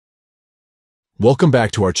Welcome back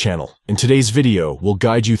to our channel. In today's video, we'll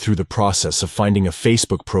guide you through the process of finding a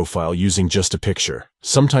Facebook profile using just a picture.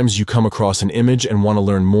 Sometimes you come across an image and want to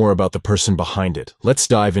learn more about the person behind it. Let's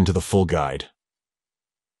dive into the full guide.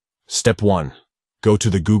 Step 1. Go to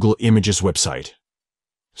the Google Images website.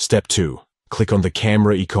 Step 2. Click on the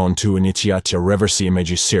camera icon to initiate a reverse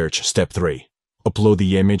image search. Step 3. Upload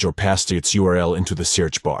the image or paste its URL into the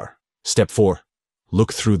search bar. Step 4.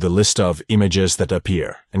 Look through the list of images that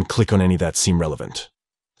appear and click on any that seem relevant.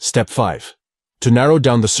 Step 5. To narrow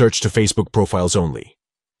down the search to Facebook profiles only,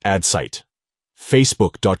 add site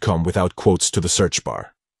facebook.com without quotes to the search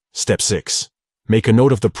bar. Step 6. Make a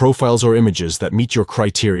note of the profiles or images that meet your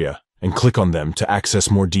criteria and click on them to access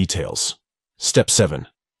more details. Step 7.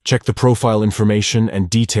 Check the profile information and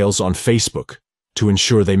details on Facebook to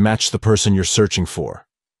ensure they match the person you're searching for.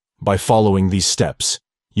 By following these steps,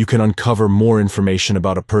 you can uncover more information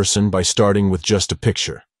about a person by starting with just a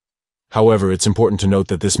picture. However, it's important to note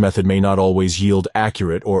that this method may not always yield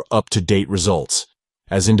accurate or up-to-date results,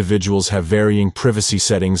 as individuals have varying privacy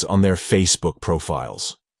settings on their Facebook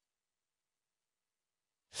profiles.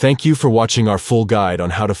 Thank you for watching our full guide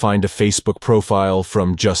on how to find a Facebook profile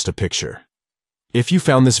from just a picture. If you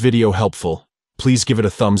found this video helpful, please give it a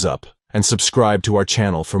thumbs up and subscribe to our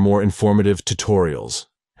channel for more informative tutorials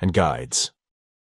and guides.